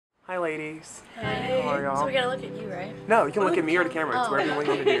Hi, ladies. Hey. How are y'all? So we gotta look at you, right? No, you can look at me or the camera. It's wherever you want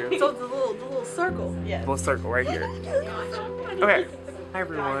to do. So the little circle. The little circle right here. Okay. Hi,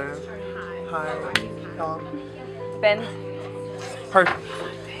 everyone. Hi. Y'all. Bend. Perfect.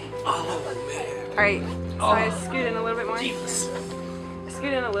 Alright, so I scoot in a little bit more.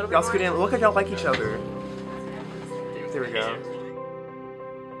 Scoot in a little bit Y'all more. scoot in. Look like y'all like each other. There we go.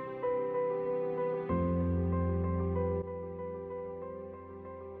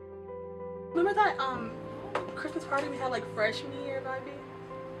 Remember that Christmas party we had like freshman year, Ivy?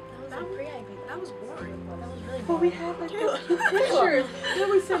 That was pre-Ivy. That was boring. That was really But we had like those cute pictures.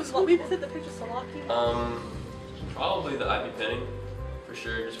 Then we sent the pictures to Lockie. Probably the Ivy Penning, for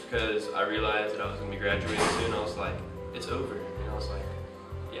sure, just because I realized that I was going to be graduating soon. I was like, it's over. And I was like,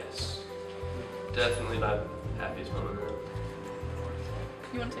 yes. Definitely my happiest moment.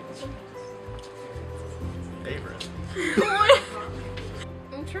 You wanna take this one? Favorite.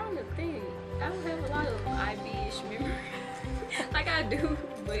 I'm trying to think. I don't have a lot of IB-ish memories. Like I do,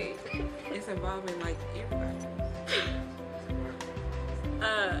 but It's involving like everybody.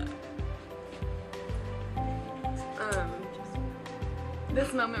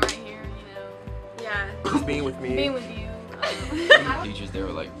 This moment right here, you know. yeah. Just being with me. Being with you. Teachers, they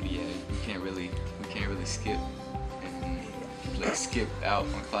were like, yeah, we can't really skip and like skip out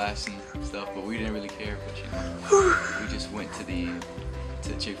on class and stuff, but we didn't really care. But you know, we just went to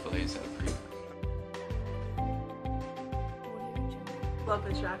Chick-fil-A and celebrated. Love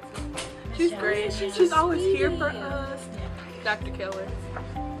Miss Jackson. She's great. She's always here for us. Dr. Keller.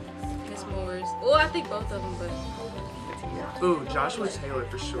 Miss Moore's. Well, I think both of them, but Ooh, Joshua Taylor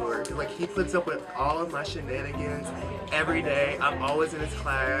for sure. Like, he puts up with all of my shenanigans every day. I'm always in his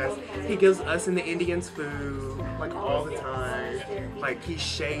class. He gives us and the Indians food, like, all the time. Like, he's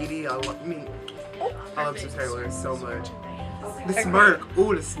shady. I love Mr. Taylor so much. The smirk.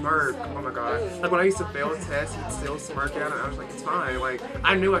 Ooh, the smirk. Oh my god. Like, when I used to fail a test, he'd still smirk at it. I was like, it's fine. Like,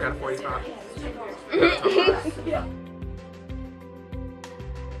 I knew I got a 45.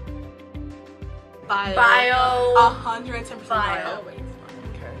 Bio. 110% bio.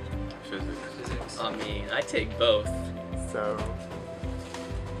 Okay. Physics. I mean, I take both. So,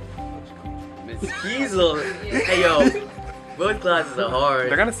 Miss Kiesel. Hey yo, both classes are hard.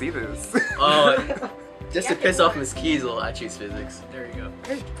 they're gonna see this. Oh, just to piss off Miss Kiesel, I choose physics. There you go.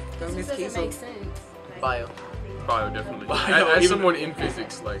 Go Miss this doesn't make Kiesel. sense. Bio. Bio, definitely. Bio, As even- someone in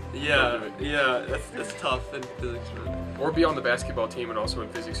physics, like, Yeah, don't do it. yeah, that's tough in physics, man. Or be on the basketball team and also in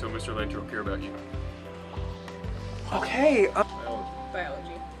physics, so Mr. Lanter will care about you. Okay.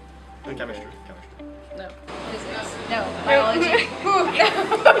 Biology. Chemistry. No. No, biology.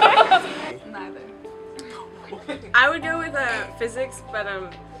 Neither. I would go with physics, but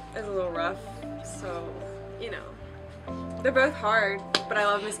it's a little rough. So, you know, they're both hard. But I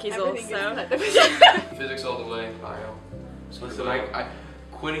love Miss Kiesel, so. Physics all the way. Bio. Listen,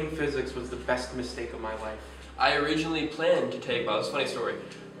 quitting physics was the best mistake of my life. I originally planned to take bio. It's a funny story.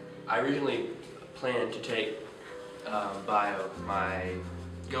 I originally planned to take bio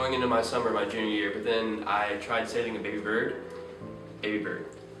going into my summer, my junior year, but then I tried saving a baby bird,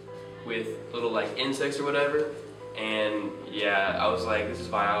 with little like insects or whatever, and yeah, I was like, this is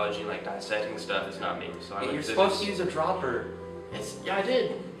biology and like dissecting stuff is not me. So I went You're to supposed to physics. use a dropper. Yeah, I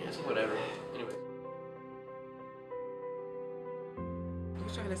did. Yeah, so whatever. Anyway.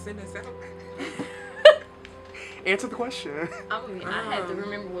 You're trying to send us out. Answer the question. I mean, I had to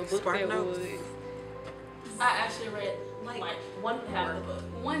remember what book Spark that Notes. was. I actually read like half the book.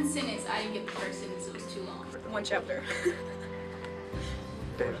 One sentence, I didn't get the first sentence, it was too long. One chapter.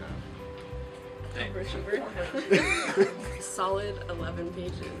 Solid 11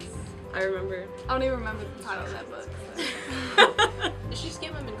 pages. I remember. I don't even remember the title of that book. Did she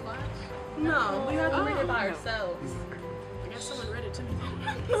skim them in class? No, we had to read it by ourselves. I guess someone read it to me.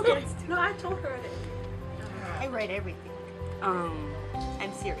 Okay. No, I told her it. I read everything.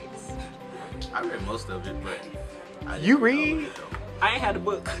 I'm serious. I read most of it, but You read? I ain't had a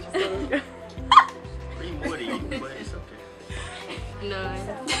book. read Woody, but it's okay.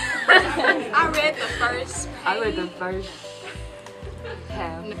 None. I read the first page. I read the first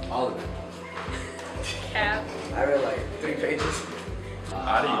half. All of it. Cap. I read like 3 pages.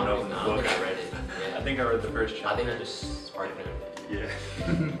 I didn't even know the book. I read it. I think I read the first chapter. I think I just started it. Yeah.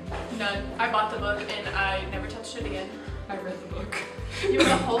 None. I bought the book and I never touched it again. I read the book. You read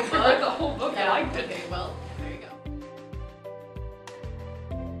the whole book? I read the whole book. Yeah, I liked it. Okay, well, there you go.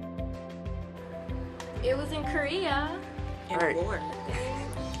 It was in Korea. Alright.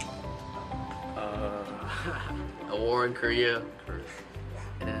 A war in Korea.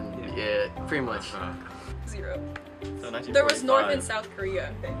 And yeah, pretty much. 0. So There was North and 1945. South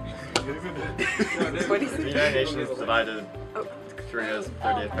Korea. The United Nations divided Korea's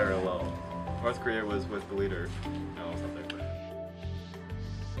 30th parallel. North Korea was with the leader. No, something.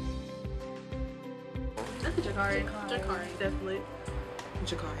 Jakari. Definitely.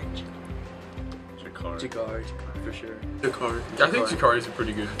 Jakari. Jakar. Jakari, for sure. Jakari. I think Jakari is a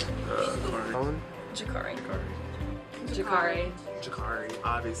pretty good. Jakari. Jakari. Jakari,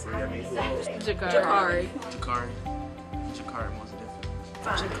 obviously. I mean, who else? Jakari. Jakari was different.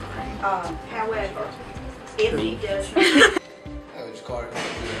 However, if he does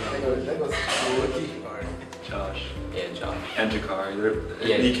Josh. Yeah, Josh. And Jakari.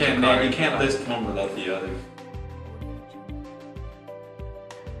 Yeah, You can't Jakari. you can't list one without the other.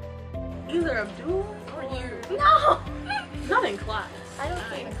 Either Abdul or you. No. Not in class. I don't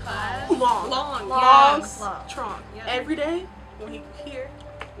think in class. Long. Yes. Trunk. Every day when he here.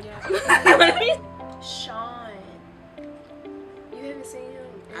 Yeah. Sean. You haven't seen him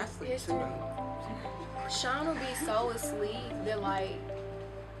in Ashley, history? too. Sean will be so asleep that like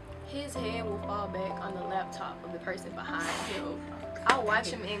his head will fall back on the laptop of the person behind him. I'll watch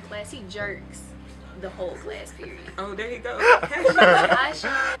him in class. He jerks the whole class period. Oh, there you go. Hi,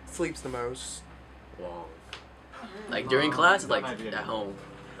 Sean. Sleeps the most. Wow. Like during class, like at home.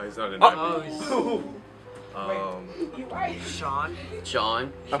 He's not in Oh. you right. Sean.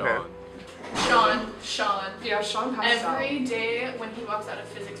 Okay. Sean. Yeah, Sean passed out. Every day when he walks out of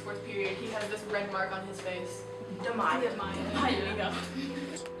physics fourth period, he has this red mark on his face. Demaya. There you go.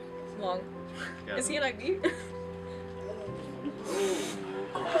 Long. Yeah. Is he an IB?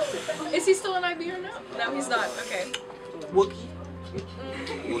 Is he still an IB or no? No, he's not. Okay. Wookie.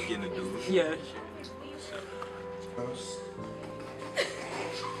 Wookie in the dude. Yeah.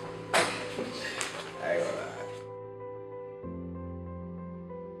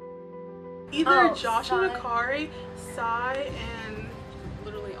 Either Oh, Josh Sai. and Akari, Sai, and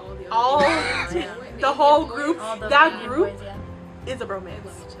Literally all the other. all the whole group. All the That Indian group boys, yeah. is a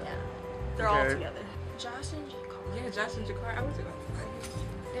bromance. Yeah. They're all Okay. together. Josh and Jakari. Yeah, Josh and Jakari. I was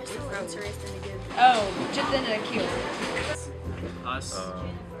They're so interesting together. Oh, Jithin and Akil. Us. Uh,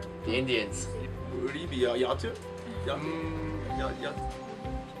 The Indians. Would he be y'all too? Y'all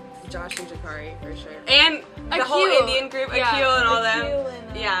Josh and Jakari for sure. And the whole Akil. Indian group, Yeah, Akil and all them. Akil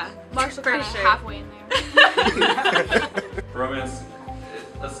and, Yeah. Marshall For kind of sure. halfway in there. Romance,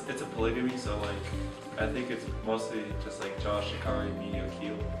 it's a polygamy, so like, I think it's mostly just like Josh, Akari, me,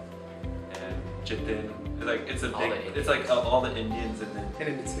 Akil, and Jitin. Like it's a All big, the Indians. it's like all the Indians And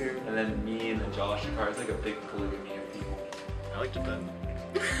then the two. and then me and then Josh, Akari. It's like a big polygamy of people. I like Japan.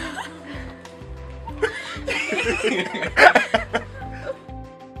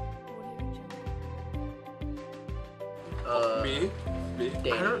 Me?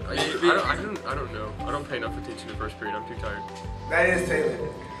 Danny. I don't know. I don't pay enough attention to first period. I'm too tired. That is Taylor.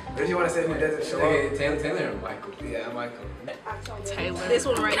 But if you want to say who doesn't show up, Taylor or Michael? yeah, Michael. Taylor. This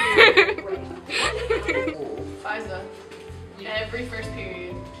one right here. Fiza. Every first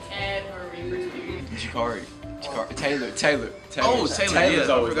period. Every first period. Jakari. Taylor. Oh, Taylor. Taylor's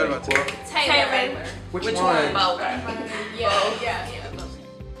Yeah, I always forgot like, about Taylor. Taylor. Which Which one? Both. Yeah.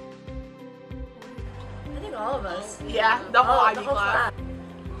 I think all of us. Yeah, the whole Oh, IB the whole class.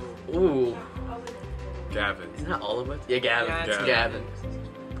 Ooh. Gavin. Isn't that all of us? Yeah, Gavin. Yeah, it's Gavin.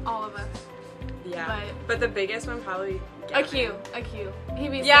 All of us. Yeah. But the biggest one probably. Akil. He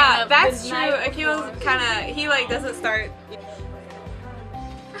be Yeah, staying up that's the true. night Akil's before. kind of, he like doesn't start.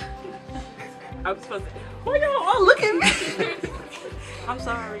 I was supposed to. Why y'all all look at me? I'm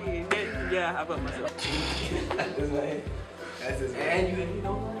sorry. Yeah, I vote myself. That's his name. That's his name. And you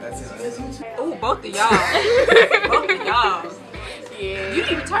know that's his name. Oh, both of y'all. Both of y'all. Yeah. You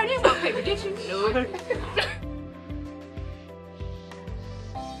didn't even turn in one paper, did you? No.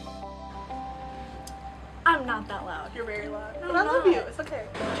 I'm not that loud. You're very loud. No, I love you. It's okay.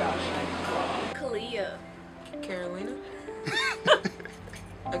 Kalia. Carolina.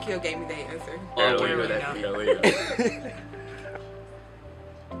 Akil gave me the answer. Oh, Carolina.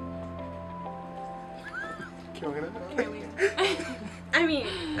 Carolina? I mean,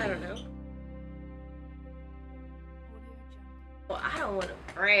 I don't know. Well, I don't want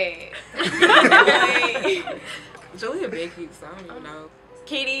to brag. Julia big cute, so I don't even know.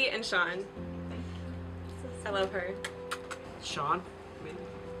 Katie and Sean. I love her. Sean?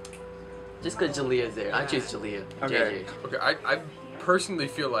 Just because Jalea's there. I choose Jalea. Okay. JJ. Okay. I personally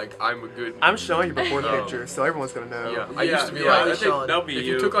feel like I'm a good. I'm showing you before the No. picture, so everyone's gonna know. Yeah, I used to be yeah, like, I think that'll be if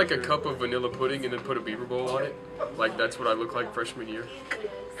you took like a cup of vanilla pudding and then put a beaver bowl on it, like that's what I look like freshman year.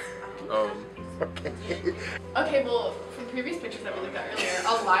 Okay, well, from previous pictures that we looked at earlier,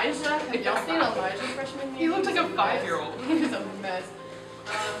 Elijah, have y'all seen Elijah freshman year? He looked like a 5-year-old. He was a mess.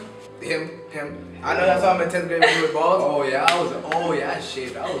 Him. I know that's why I'm in 10th grade when we were bald. Oh yeah, I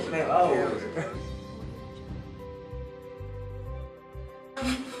shaved. I was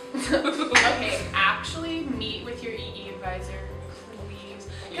Okay, actually meet with your EE advisor, please.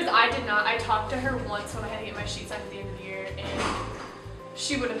 Because I did not. I talked to her once when I had to get my sheet signed at the end of the year, and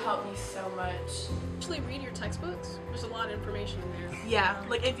she would have helped me so much. Actually read your textbooks. There's a lot of information in there. Yeah,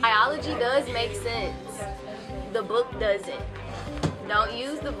 like if biology does make sense, the book doesn't. Don't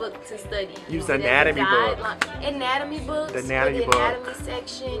use the book to study. Use the anatomy book. Anatomy books. The anatomy for the book. anatomy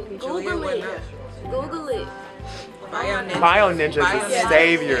section. Google it. Google it. Bio Ninja's a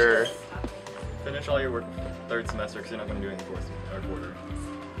savior. Finish all your work third semester because you're not going to do it in the fourth quarter.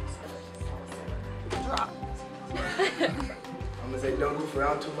 I'm gonna say don't goof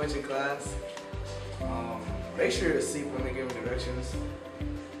around too much in class. Make sure to sleep when they give directions.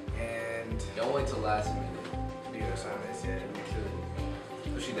 And don't wait till last minute. Do your assignments, yeah.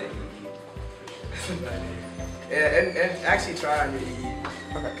 Especially that EE. Yeah, and actually try on your EE.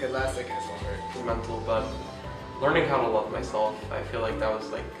 Because last second is gonna hurt. It's mental, but learning how to love myself, I feel like that was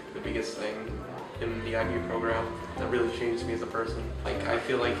like the biggest thing in the IB program that really changed me as a person. Like I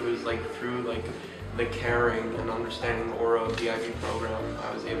feel like it was like through like the caring and understanding aura of the IB program,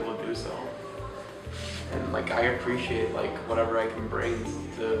 I was able to do so. And like I appreciate like whatever I can bring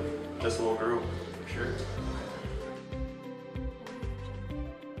to this little group, for sure.